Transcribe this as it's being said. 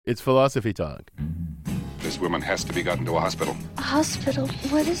It's Philosophy Talk. This woman has to be gotten to a hospital. A hospital?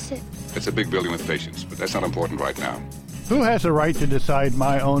 What is it? It's a big building with patients, but that's not important right now. Who has a right to decide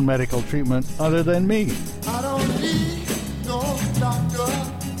my own medical treatment other than me? I don't need no doctor,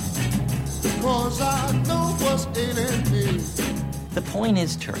 because I know what's in me. The point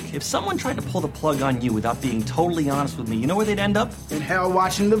is, Turk, if someone tried to pull the plug on you without being totally honest with me, you know where they'd end up? In hell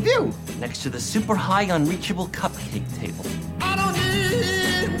watching The View. Next to the super high, unreachable cupcake table. I don't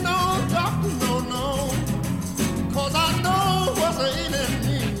need no doctor, no, because I know what's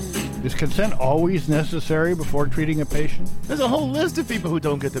in me. Is consent always necessary before treating a patient? There's a whole list of people who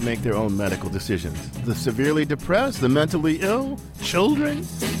don't get to make their own medical decisions. The severely depressed, the mentally ill, children.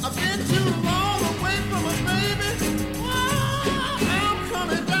 I've been too long away from a baby. I'm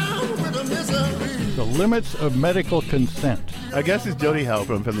coming down with a misery. The limits of medical consent. Our guest is Jody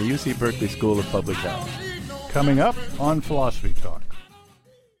Halpern from the UC Berkeley School of Public Health. Coming up on Philosophy Talk.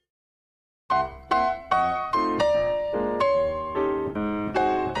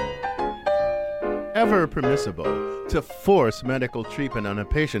 Ever permissible to force medical treatment on a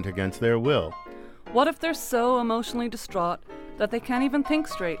patient against their will? What if they're so emotionally distraught that they can't even think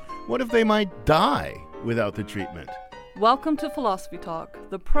straight? What if they might die without the treatment? Welcome to Philosophy Talk,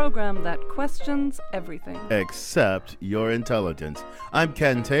 the program that questions everything. Except your intelligence. I'm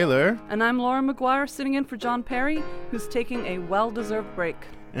Ken Taylor. And I'm Laura McGuire, sitting in for John Perry, who's taking a well-deserved break.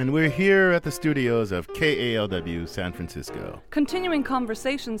 And we're here at the studios of KALW San Francisco. Continuing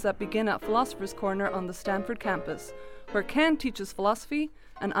conversations that begin at Philosopher's Corner on the Stanford campus, where Ken teaches philosophy,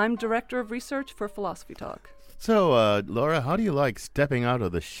 and I'm Director of Research for Philosophy Talk. So, Laura, how do you like stepping out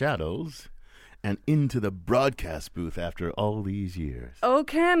of the shadows and into the broadcast booth after all these years? Oh,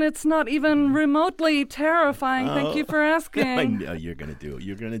 Ken, it's not even remotely terrifying. Thank you for asking. I know you're going to do it.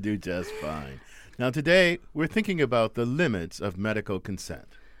 You're going to do just fine. Now, today, we're thinking about the limits of medical consent.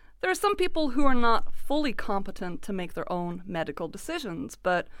 There are some people who are not fully competent to make their own medical decisions,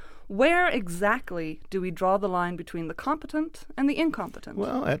 but where exactly do we draw the line between the competent and the incompetent?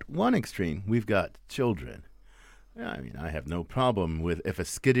 Well, at one extreme, we've got children. I mean, I have no problem with if a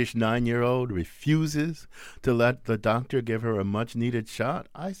skittish 9-year-old refuses to let the doctor give her a much-needed shot.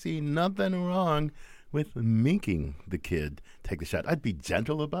 I see nothing wrong with making the kid take the shot. I'd be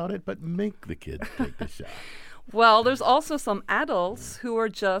gentle about it, but make the kid take the shot. Well, there's also some adults who are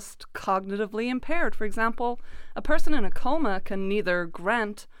just cognitively impaired. For example, a person in a coma can neither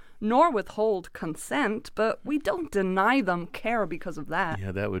grant nor withhold consent, but we don't deny them care because of that.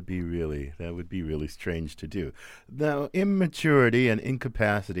 Yeah, that would be really strange to do. Now, immaturity and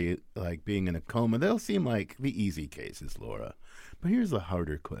incapacity, like being in a coma, they'll seem like the easy cases, Laura. But here's the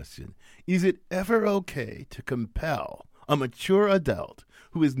harder question. Is it ever okay to compel a mature adult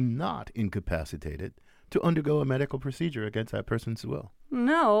who is not incapacitated to undergo a medical procedure against that person's will?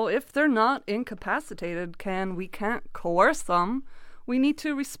 No, if they're not incapacitated, we can't coerce them. We need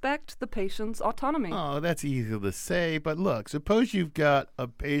to respect the patient's autonomy. Oh, that's easy to say, but look, suppose you've got a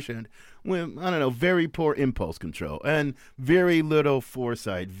patient with, very poor impulse control and very little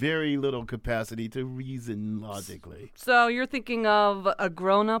foresight, very little capacity to reason logically. So you're thinking of a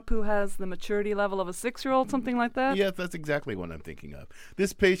grown-up who has the maturity level of a 6-year-old, something like that? Yes, that's exactly what I'm thinking of.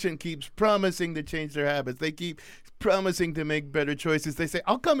 This patient keeps promising to change their habits. They keep promising to make better choices. They say,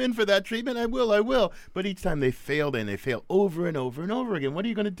 I'll come in for that treatment, I will. But each time they fail, and they fail over and over and over again. What are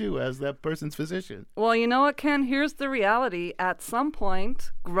you going to do as that person's physician? Well, you know what, Ken? Here's the reality. At some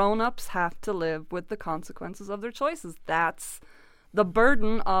point, grown-ups have to live with the consequences of their choices. That's the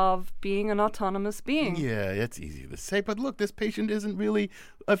burden of being an autonomous being. Yeah, it's easy to say, but look, this patient isn't really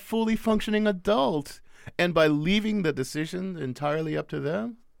a fully functioning adult. And by leaving the decision entirely up to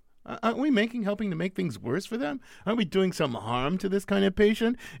them, aren't we helping to make things worse for them? Aren't we doing some harm to this kind of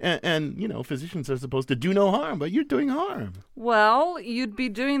patient? And physicians are supposed to do no harm, but you're doing harm. Well, you'd be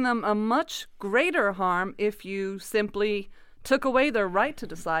doing them a much greater harm if you simply took away their right to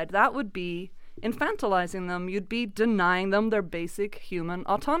decide. That would be infantilizing them. You'd be denying them their basic human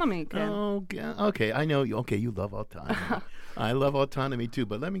autonomy, Ken. Oh, okay, I know. Okay, you love autonomy. I love autonomy too,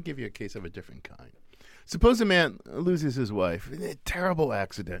 but let me give you a case of a different kind. Suppose a man loses his wife in a terrible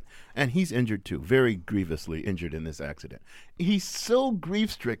accident, and he's injured too, very grievously injured in this accident. He's so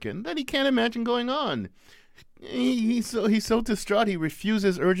grief-stricken that he can't imagine going on. He's so distraught he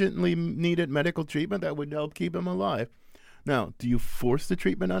refuses urgently needed medical treatment that would help keep him alive. Now, do you force the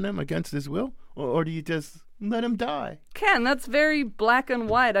treatment on him against his will, or do you just let him die? Ken, that's very black and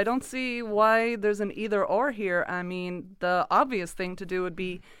white. I don't see why there's an either-or here. I mean, the obvious thing to do would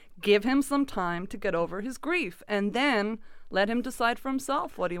be give him some time to get over his grief, and then let him decide for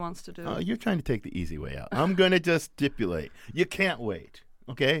himself what he wants to do. You're trying to take the easy way out. I'm going to just stipulate. You can't wait.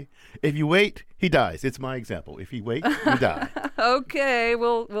 Okay? If you wait, he dies. It's my example. If you wait, you die. Okay,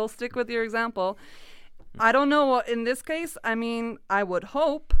 we'll stick with your example. I don't know what in this case. I mean, I would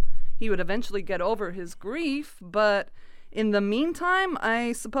hope he would eventually get over his grief, but in the meantime,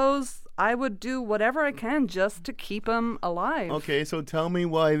 I suppose I would do whatever I can just to keep him alive. Okay, so tell me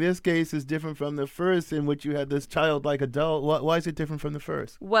why this case is different from the first in which you had this childlike adult. Why is it different from the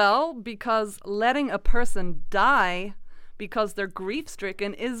first? Well, because letting a person die because they're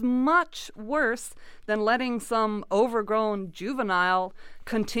grief-stricken is much worse than letting some overgrown juvenile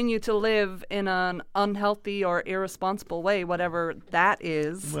continue to live in an unhealthy or irresponsible way, whatever that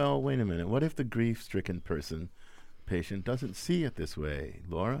is. Well, wait a minute. What if the grief-stricken patient doesn't see it this way,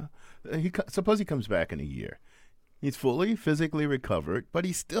 Laura? Suppose he comes back in a year. He's fully physically recovered, but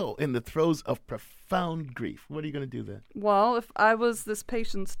he's still in the throes of profound grief. What are you going to do then? Well, if I was this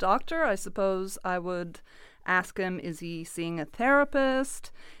patient's doctor, I suppose I would ask him, is he seeing a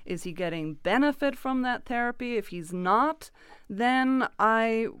therapist? Is he getting benefit from that therapy? If he's not, then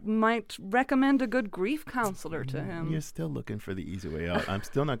I might recommend a good grief counselor to him. You're still looking for the easy way out. I'm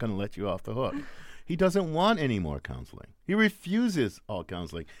still not going to let you off the hook. He doesn't want any more counseling. He refuses all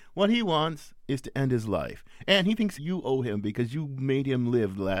counseling. What he wants is to end his life. And he thinks you owe him because you made him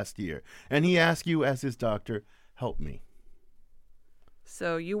live last year. And he asks you as his doctor, help me.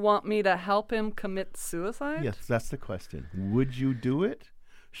 So you want me to help him commit suicide? Yes, that's the question. Would you do it?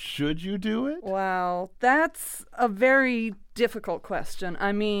 Should you do it? Wow, that's a very difficult question.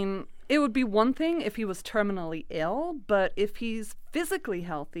 I mean, it would be one thing if he was terminally ill, but if he's physically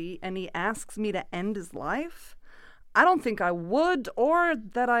healthy and he asks me to end his life, I don't think I would or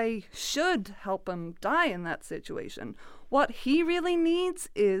that I should help him die in that situation. What he really needs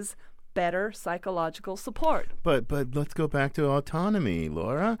is better psychological support. But let's go back to autonomy,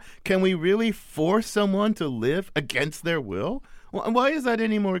 Laura. Can we really force someone to live against their will? Why is that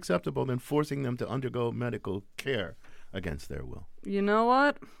any more acceptable than forcing them to undergo medical care against their will? You know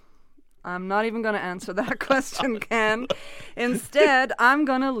what? I'm not even going to answer that question, Ken. Instead, I'm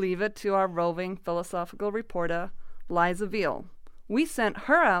going to leave it to our roving philosophical reporter, Liza Veal. We sent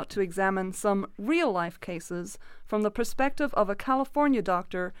her out to examine some real-life cases from the perspective of a California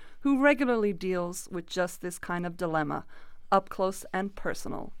doctor who regularly deals with just this kind of dilemma, up close and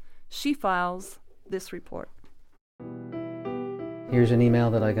personal. She files this report. Here's an email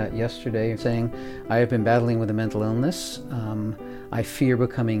that I got yesterday saying, I have been battling with a mental illness. I fear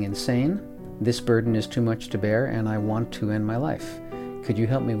becoming insane. This burden is too much to bear, and I want to end my life. Could you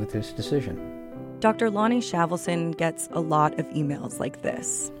help me with this decision? Dr. Lonnie Shavelson gets a lot of emails like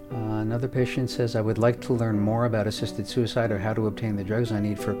this. Another patient says, I would like to learn more about assisted suicide or how to obtain the drugs I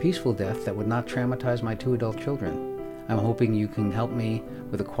need for a peaceful death that would not traumatize my 2 adult children. I'm hoping you can help me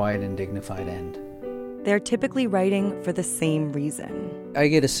with a quiet and dignified end. They're typically writing for the same reason. I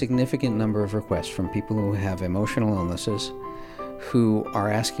get a significant number of requests from people who have emotional illnesses who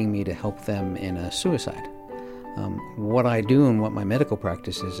are asking me to help them in a suicide. What I do and what my medical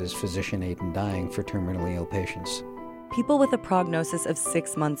practice is physician aid in dying for terminally ill patients. People with a prognosis of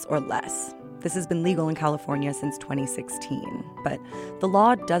 6 months or less. This has been legal in California since 2016, but the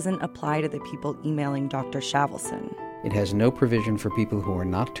law doesn't apply to the people emailing Dr. Shavelson. It has no provision for people who are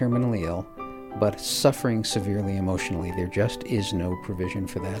not terminally ill, but suffering severely emotionally. There just is no provision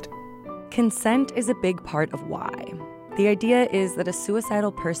for that. Consent is a big part of why. The idea is that a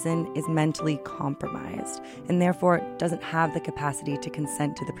suicidal person is mentally compromised and therefore doesn't have the capacity to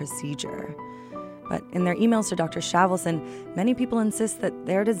consent to the procedure. But in their emails to Dr. Shavelson, many people insist that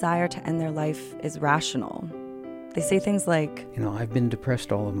their desire to end their life is rational. They say things like, I've been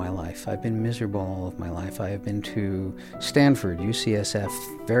depressed all of my life. I've been miserable all of my life. I have been to Stanford, UCSF,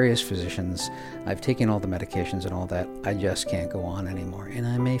 various physicians. I've taken all the medications and all that. I just can't go on anymore. And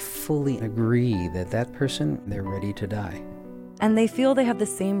I may fully agree that person, they're ready to die. And they feel they have the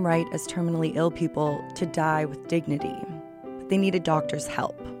same right as terminally ill people to die with dignity. But they need a doctor's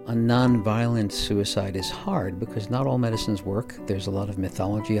help. A non-violent suicide is hard because not all medicines work. There's a lot of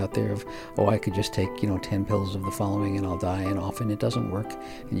mythology out there of, I could just take, 10 pills of the following and I'll die, and often it doesn't work,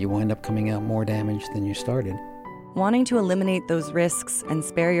 and you wind up coming out more damaged than you started. Wanting to eliminate those risks and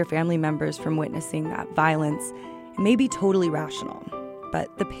spare your family members from witnessing that violence may be totally rational,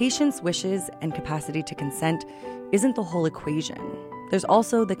 but the patient's wishes and capacity to consent isn't the whole equation. There's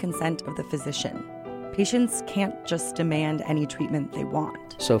also the consent of the physician. Patients can't just demand any treatment they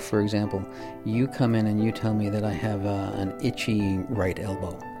want. So, for example, you come in and you tell me that I have an itchy right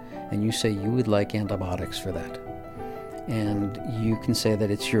elbow, and you say you would like antibiotics for that. And you can say that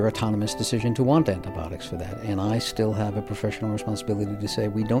it's your autonomous decision to want antibiotics for that. And I still have a professional responsibility to say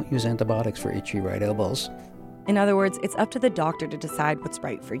we don't use antibiotics for itchy right elbows. In other words, it's up to the doctor to decide what's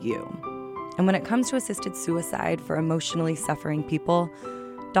right for you. And when it comes to assisted suicide for emotionally suffering people,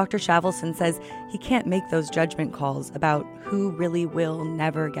 Dr. Shavelson says he can't make those judgment calls about who really will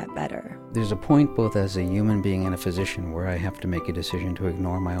never get better. There's a point both as a human being and a physician where I have to make a decision to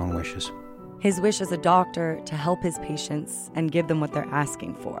ignore my own wishes. His wish as a doctor to help his patients and give them what they're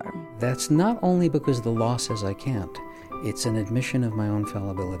asking for. That's not only because the law says I can't. It's an admission of my own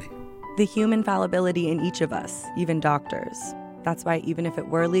fallibility. The human fallibility in each of us, even doctors. That's why even if it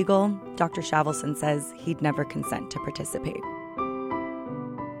were legal, Dr. Shavelson says he'd never consent to participate.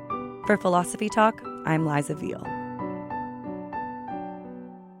 For Philosophy Talk, I'm Liza Veal.